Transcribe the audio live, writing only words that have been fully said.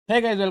Hey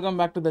guys, welcome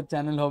back to the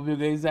channel. Hope you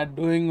guys are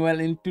doing well.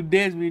 In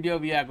today's video,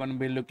 we are going to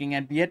be looking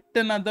at yet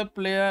another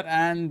player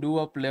and do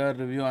a player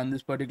review on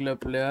this particular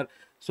player.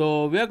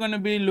 So we are going to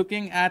be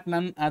looking at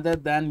none other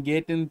than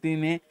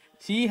GAETANE.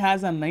 She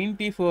has a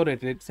 94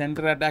 rated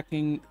center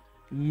attacking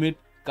mid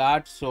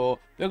card. So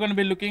we're going to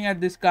be looking at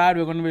this card.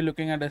 We're going to be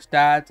looking at the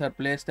stats, her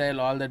playstyle,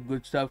 all that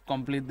good stuff.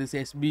 Complete this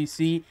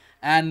SBC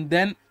and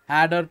then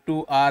add her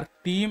to our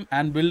team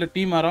and build a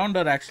team around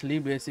her actually,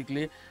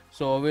 basically.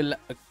 So we'll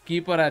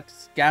keep her at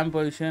scam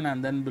position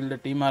and then build a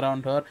team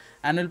around her,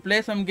 and we'll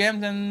play some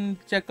games and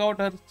check out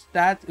her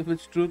stats, if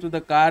it's true to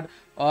the card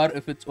or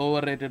if it's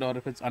overrated or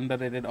if it's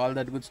underrated, all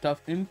that good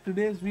stuff in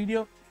today's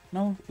video.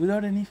 Now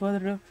without any further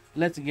ado,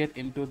 let's get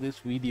into this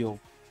video.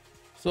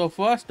 So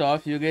first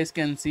off, you guys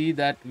can see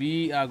that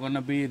we are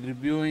gonna be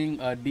reviewing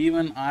a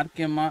D1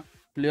 Arkema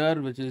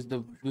player, which is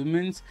the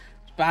women's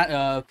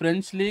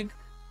French league.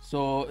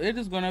 So it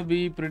is gonna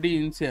be pretty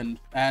insane,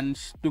 and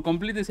to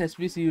complete this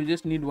SPC you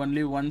just need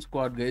only one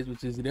squad, guys,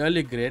 which is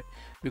really great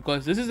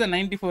because this is a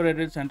 94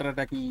 rated center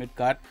attacking mid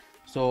card.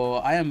 So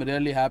I am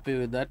really happy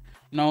with that.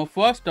 Now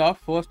first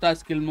off, 4-star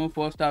skill move,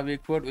 4-star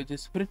weak foot, which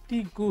is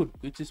pretty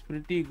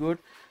good.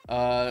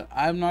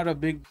 I'm not a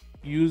big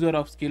user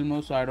of skill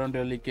moves, so I don't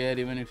really care.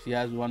 Even if she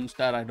has 1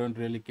 star, I don't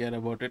really care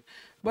about it.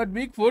 But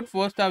weak foot,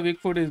 4-star weak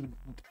foot is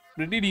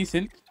pretty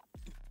decent.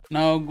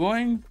 Now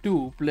going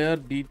to player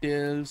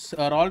details,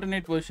 our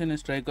alternate position is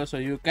striker, so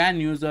you can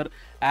use her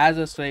as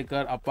a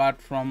striker apart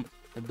from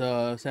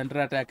the center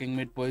attacking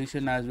mid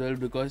position as well,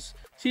 because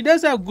she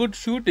does have good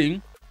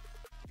shooting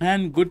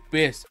and good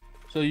pace.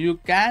 So you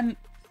can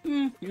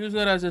use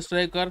her as a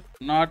striker,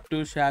 not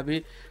too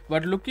shabby.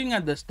 But looking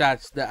at the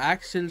stats, the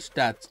actual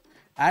stats,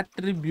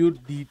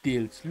 attribute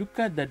details, look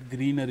at that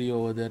greenery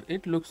over there,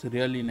 it looks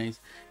really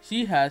nice.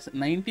 She has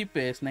 90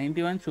 pace,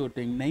 91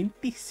 shooting,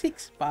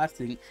 96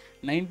 passing,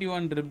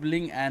 91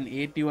 dribbling and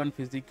 81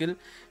 physical.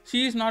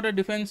 She is not a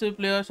defensive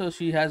player, so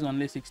she has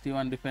only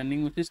 61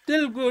 defending, which is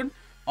still good.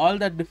 All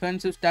that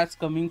defensive stats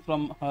coming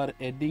from her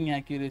heading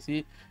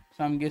accuracy,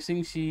 so I'm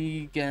guessing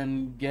she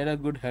can get a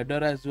good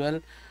header as well,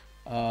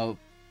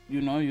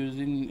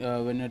 using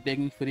when you're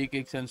taking free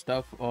kicks and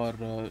stuff, or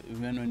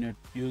even when you're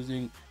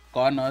using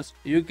corners,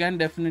 you can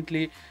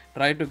definitely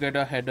try to get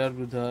a header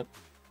with her.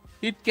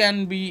 It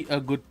can be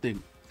a good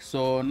thing.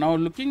 So now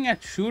looking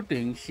at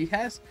shooting, she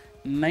has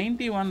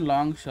 91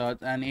 long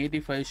shots and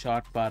 85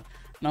 shot power.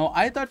 Now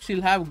I thought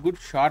she'll have good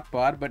shot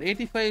power, but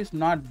 85 is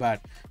not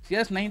bad. She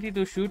has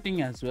 92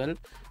 shooting as well.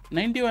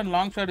 91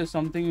 long shot is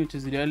something which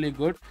is really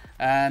good.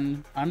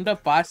 And under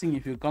passing,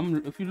 if you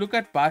look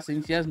at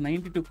passing, she has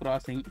 92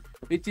 crossing,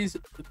 which is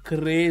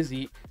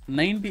crazy.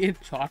 98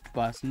 shot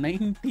pass,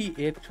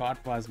 98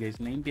 shot pass, guys.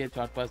 98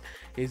 shot pass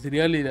is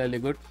really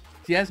good.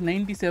 She has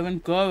 97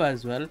 curve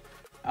as well.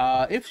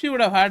 If she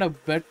would have had a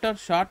better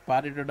shot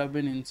power, it would have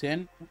been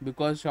insane,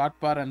 because shot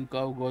power and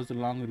curve goes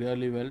along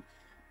really well.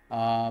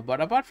 But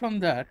apart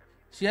from that,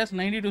 she has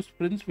 92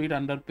 sprint speed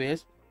under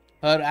pace.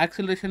 Her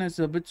acceleration is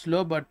a bit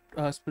slow, but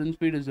her sprint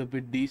speed is a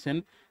bit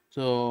decent,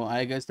 so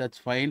I guess that's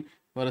fine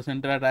for a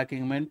center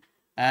attacking mid.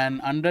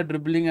 And under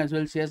dribbling as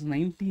well, she has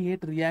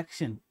 98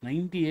 reaction,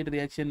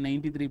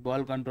 93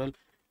 ball control,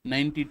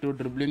 92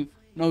 dribbling.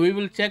 Now we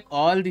will check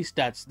all the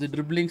stats, the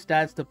dribbling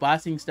stats, the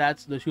passing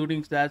stats, the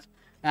shooting stats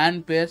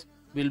and pace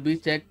will be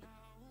checked.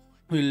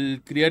 We'll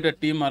create a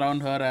team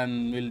around her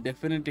and we'll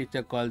definitely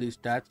check all these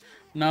stats.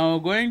 Now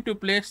going to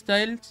play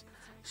styles,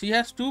 she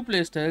has 2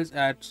 play styles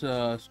at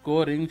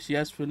scoring. She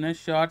has finish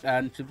shot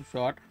and chip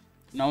shot.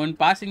 Now in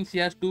passing, she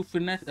has 2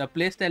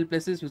 play style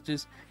pluses, which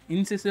is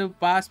incisive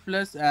pass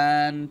plus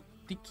and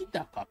tiki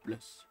taka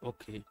plus.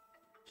 Okay,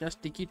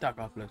 just tiki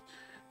taka plus.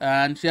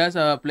 And she has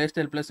a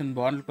playstyle plus in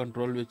ball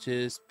control, which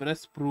is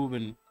press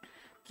proven,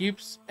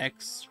 keeps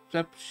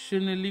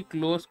exceptionally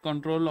close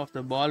control of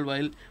the ball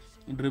while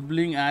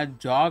dribbling at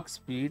jog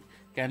speed,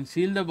 can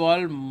seal the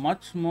ball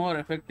much more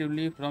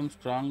effectively from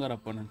stronger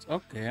opponents.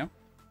 Okay,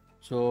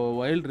 so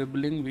while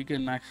dribbling we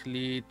can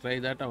actually try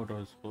that out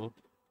also.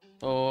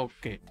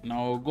 Okay,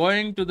 now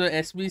going to the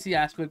SBC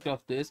aspect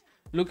of this,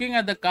 looking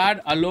at the card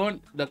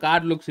alone, the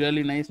card looks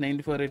really nice.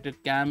 94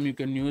 rated cam, you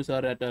can use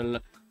her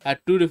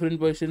at 2 different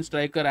positions,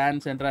 striker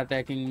and center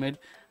attacking mid.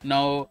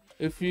 Now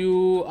if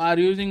you are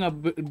using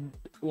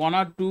one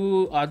or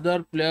two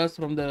other players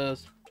from the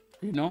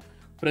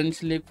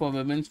French league for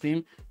women's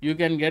team, you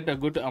can get a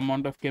good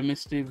amount of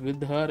chemistry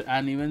with her,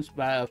 and even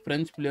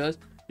French players,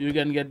 you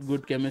can get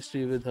good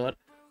chemistry with her.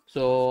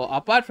 So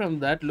apart from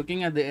that,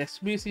 looking at the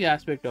SBC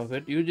aspect of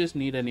it, you just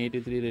need an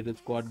 83 rated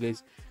squad,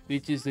 guys,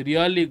 which is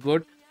really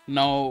good.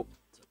 Now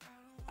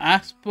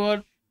as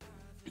per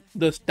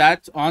the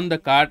stats on the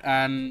card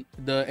and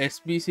the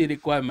SBC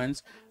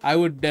requirements, I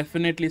would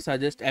definitely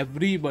suggest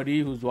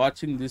everybody who's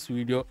watching this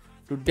video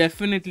to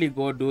definitely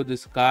go do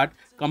this card,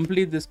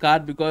 complete this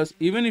card, because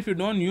even if you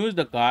don't use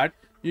the card,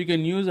 you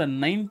can use a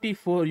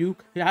 94, you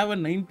have a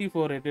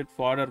 94 rated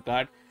fodder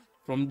card,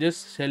 from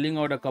just shelling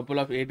out a couple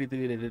of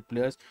 83 rated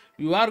players.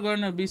 You are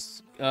going to be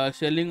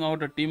shelling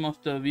out a team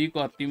of the week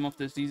or team of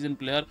the season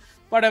player.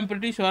 But I'm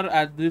pretty sure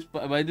at this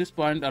by this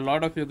point, a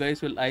lot of you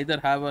guys will either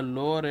have a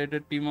lower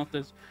rated team of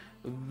this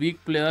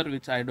weak player,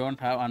 which I don't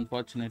have,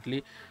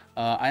 unfortunately.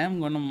 I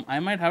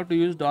might have to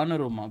use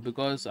Donnarumma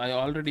because I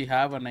already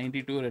have a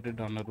 92 rated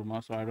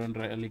Donnarumma, so I don't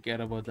really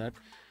care about that.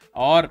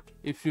 Or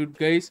if you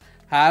guys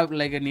have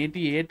like an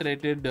 88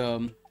 rated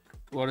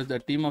what is the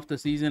team of the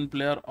season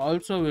player,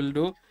 also will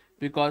do,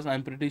 because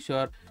I'm pretty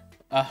sure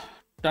a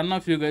ton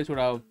of you guys would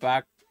have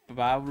packed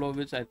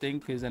Pavlovic. I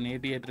think is an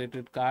 88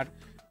 rated card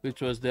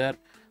which was there.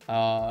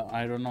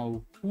 I don't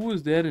know who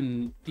is there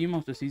in team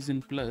of the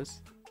season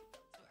plus.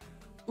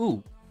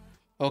 Ooh,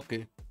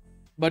 okay.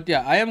 But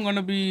yeah, I am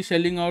gonna be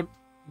shelling out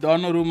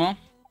Donnarumma,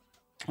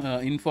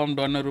 inform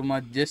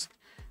Donnarumma, just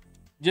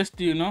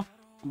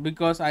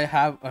because I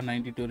have a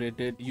 92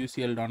 rated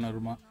UCL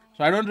Donnarumma,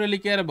 so I don't really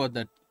care about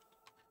that.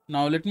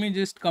 Now let me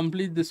just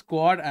complete the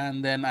squad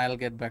and then I'll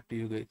get back to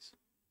you guys.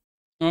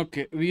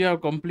 Okay, we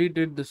have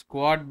completed the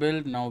squad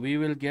build. Now we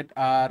will get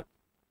our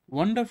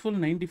wonderful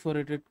 94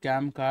 rated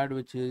cam card,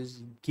 which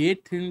is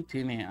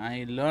GAETANE.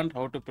 I learned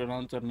how to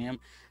pronounce her name,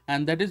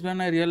 and that is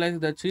when I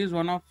realized that she is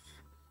one of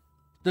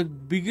the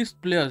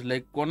biggest players,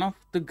 like one of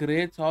the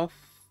greats of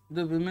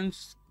the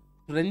women's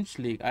French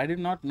league. I did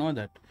not know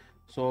that.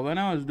 So when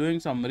I was doing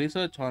some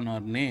research on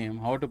her name,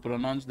 how to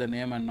pronounce the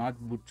name and not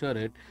butcher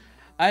it,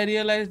 I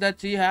realized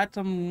that she had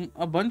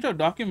a bunch of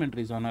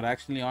documentaries on her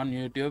actually on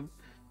YouTube.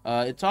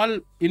 It's all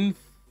in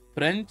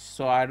French,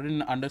 so I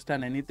didn't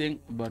understand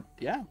anything, but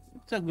yeah,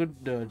 it's a good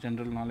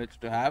general knowledge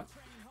to have.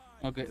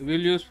 Okay, we'll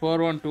use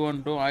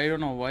 4-1-2-1-2. I don't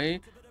know why.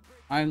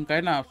 I'm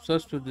kind of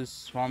obsessed with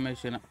this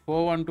formation.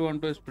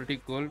 4-1-2-1-2 is pretty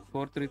cool.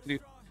 4-3-3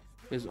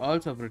 is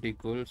also pretty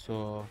cool.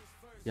 So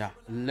yeah,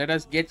 let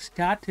us get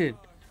started.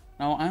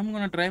 Now I'm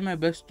gonna try my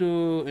best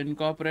to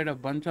incorporate a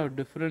bunch of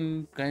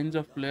different kinds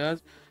of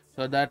players,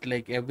 so that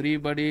like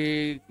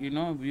everybody, we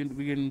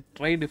can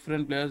try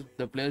different players,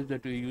 the players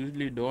that we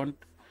usually don't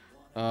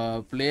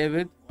play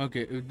with.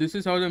 Okay, this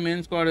is how the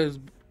main squad is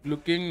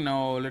looking.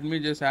 Now let me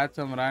just add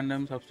some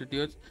random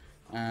substitutes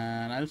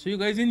and I'll see you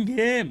guys in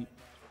game.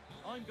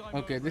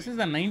 Okay, this is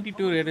a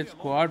 92 rated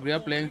squad. We are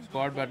playing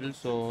squad battle,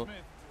 so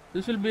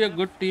this will be a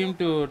good team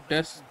to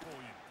test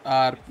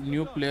our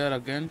new player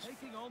against.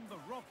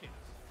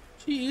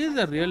 She is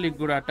a really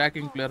good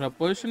attacking player. Her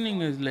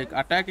positioning is like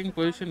attacking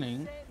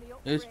positioning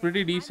is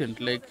pretty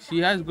decent. Like she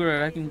has good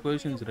attacking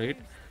positions, right?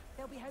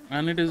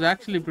 And it is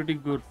actually pretty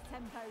good.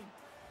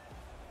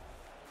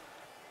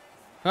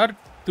 Her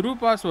through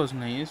pass was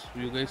nice.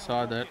 You guys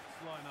saw that.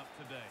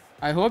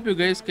 I hope you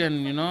guys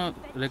can,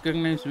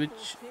 recognize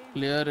which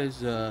player is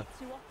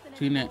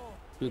THINEY,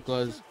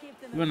 because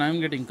even I'm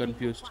getting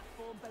confused.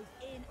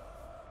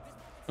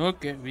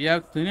 Okay, we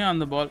have THINEY on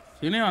the ball.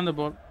 THINEY on the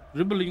ball.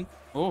 Dribbling.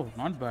 Oh,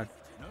 not bad.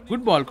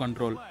 Good ball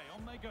control.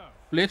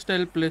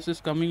 Playstyle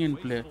places coming in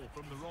play.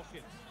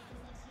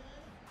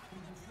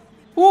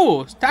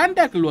 Oh, stand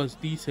tackle was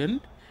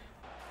decent.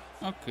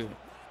 Okay.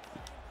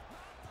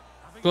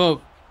 Curve.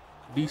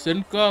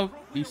 Decent curve.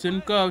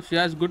 Decent curve. She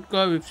has good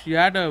curve. If she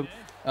had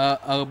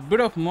a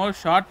bit of more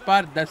short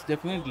part, that's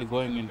definitely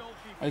going in.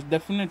 That's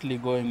definitely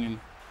going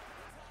in.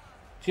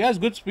 She has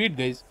good speed,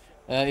 guys.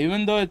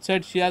 Even though it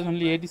said she has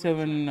only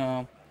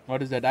 87,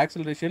 what is that,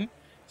 acceleration,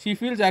 she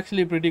feels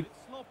actually pretty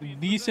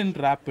decent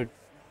rapid.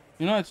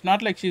 It's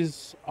not like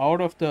she's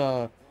out of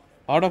the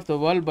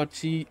world, but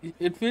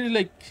it feels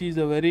like she's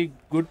a very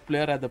good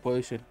player at the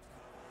position.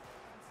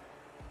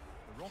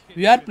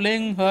 We are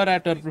playing her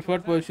at her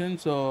preferred position,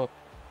 so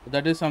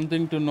that is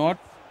something to note.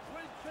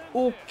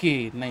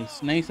 Okay,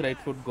 nice right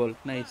foot goal,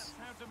 nice.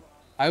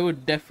 I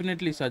would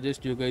definitely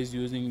suggest you guys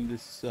using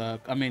this,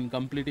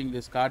 completing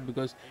this card,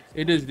 because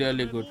it is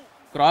really good.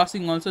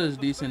 Crossing also is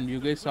decent. You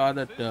guys saw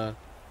that.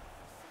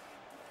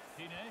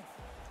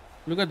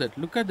 Look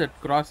at that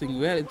crossing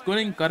where it's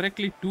going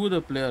correctly to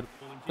the player.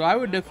 So I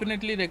would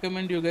definitely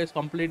recommend you guys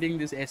completing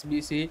this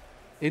SBC.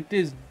 It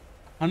is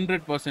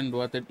 100%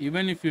 worth it.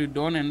 Even if you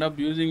don't end up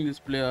using this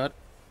player,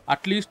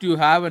 at least you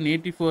have an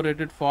 84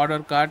 rated fodder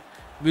card,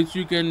 which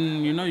you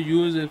can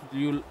use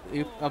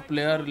if a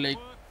player like,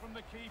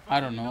 I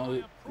don't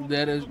know,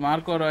 there is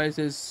Marco Reus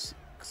is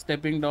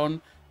stepping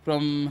down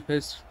from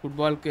his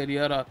football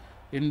career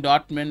in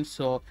Dortmund,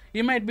 so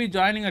he might be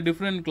joining a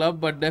different club.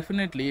 But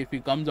definitely, if he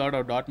comes out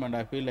of Dortmund,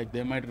 I feel like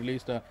they might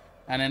release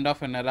an end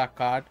of an era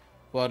card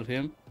for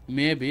him,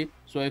 maybe.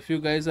 So if you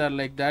guys are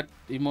like that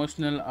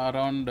emotional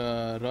around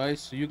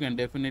Reus, you can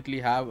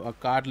definitely have a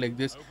card like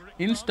this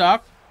in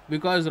stock,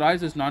 because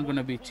Reus is not going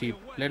to be cheap.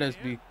 Let us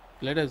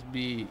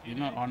be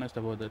honest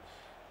about that.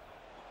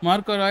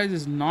 Marco Reus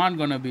is not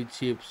gonna be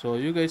cheap, so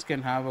you guys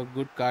can have a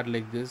good card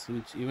like this,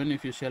 which even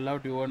if you shell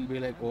out, you won't be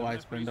like, oh, I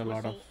spent a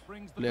lot of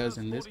players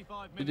in this.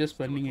 You're just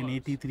spending an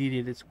 83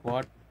 rated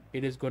squad.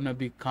 It is gonna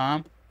be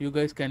calm. You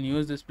guys can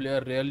use this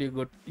player really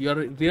good. You're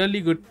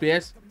really good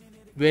pace,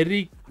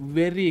 very,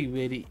 very,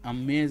 very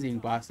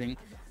amazing passing,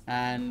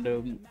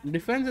 and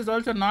defense is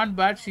also not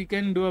bad. She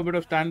can do a bit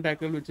of stand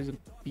tackle, which is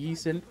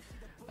decent.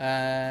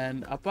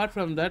 And apart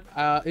from that,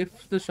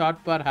 if the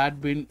shot par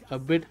had been a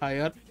bit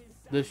higher,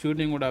 the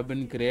shooting would have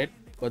been great.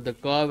 But the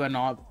curve and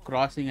all,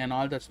 crossing and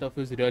all that stuff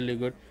is really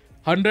good.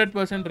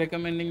 100%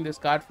 recommending this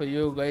card for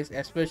you guys,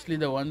 especially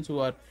the ones who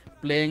are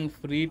playing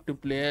free to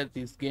play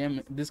this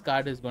game. This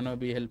card is gonna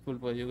be helpful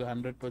for you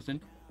 100%.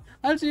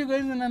 I'll see you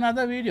guys in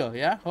another video.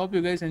 Yeah, hope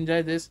you guys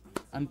enjoy this.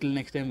 Until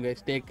next time,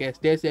 guys, take care,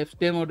 stay safe,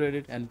 stay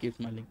motivated, and keep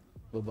smiling.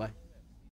 Bye bye.